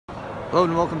Hello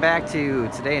and welcome back to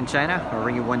Today in China. I'll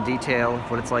bring you one detail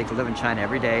of what it's like to live in China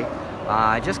every day.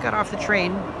 I just got off the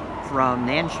train from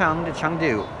Nanchang to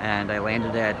Chengdu, and I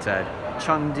landed at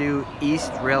Chengdu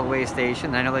East Railway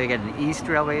Station. I know they got an East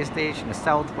Railway Station, a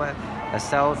South,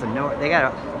 and North. They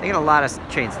got a lot of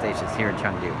train stations here in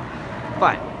Chengdu.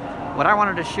 But what I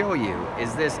wanted to show you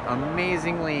is this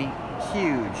amazingly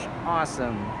huge,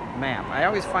 awesome map. I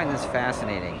always find this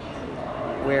fascinating,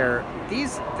 where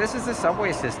this is the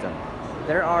subway system.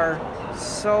 There are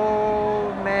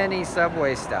so many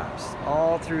subway stops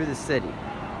all through the city.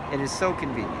 It is so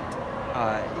convenient.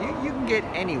 You can get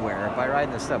anywhere by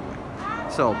riding the subway.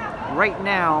 So right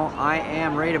now I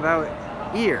am right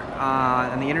about here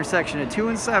on the intersection of 2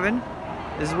 and 7.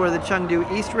 This is where the Chengdu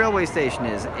East Railway Station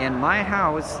is, and my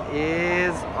house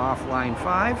is off line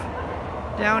 5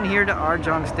 down here to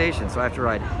Arjong Station. So I have to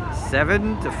ride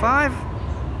 7 to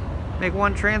 5, make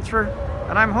one transfer,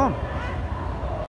 and I'm home.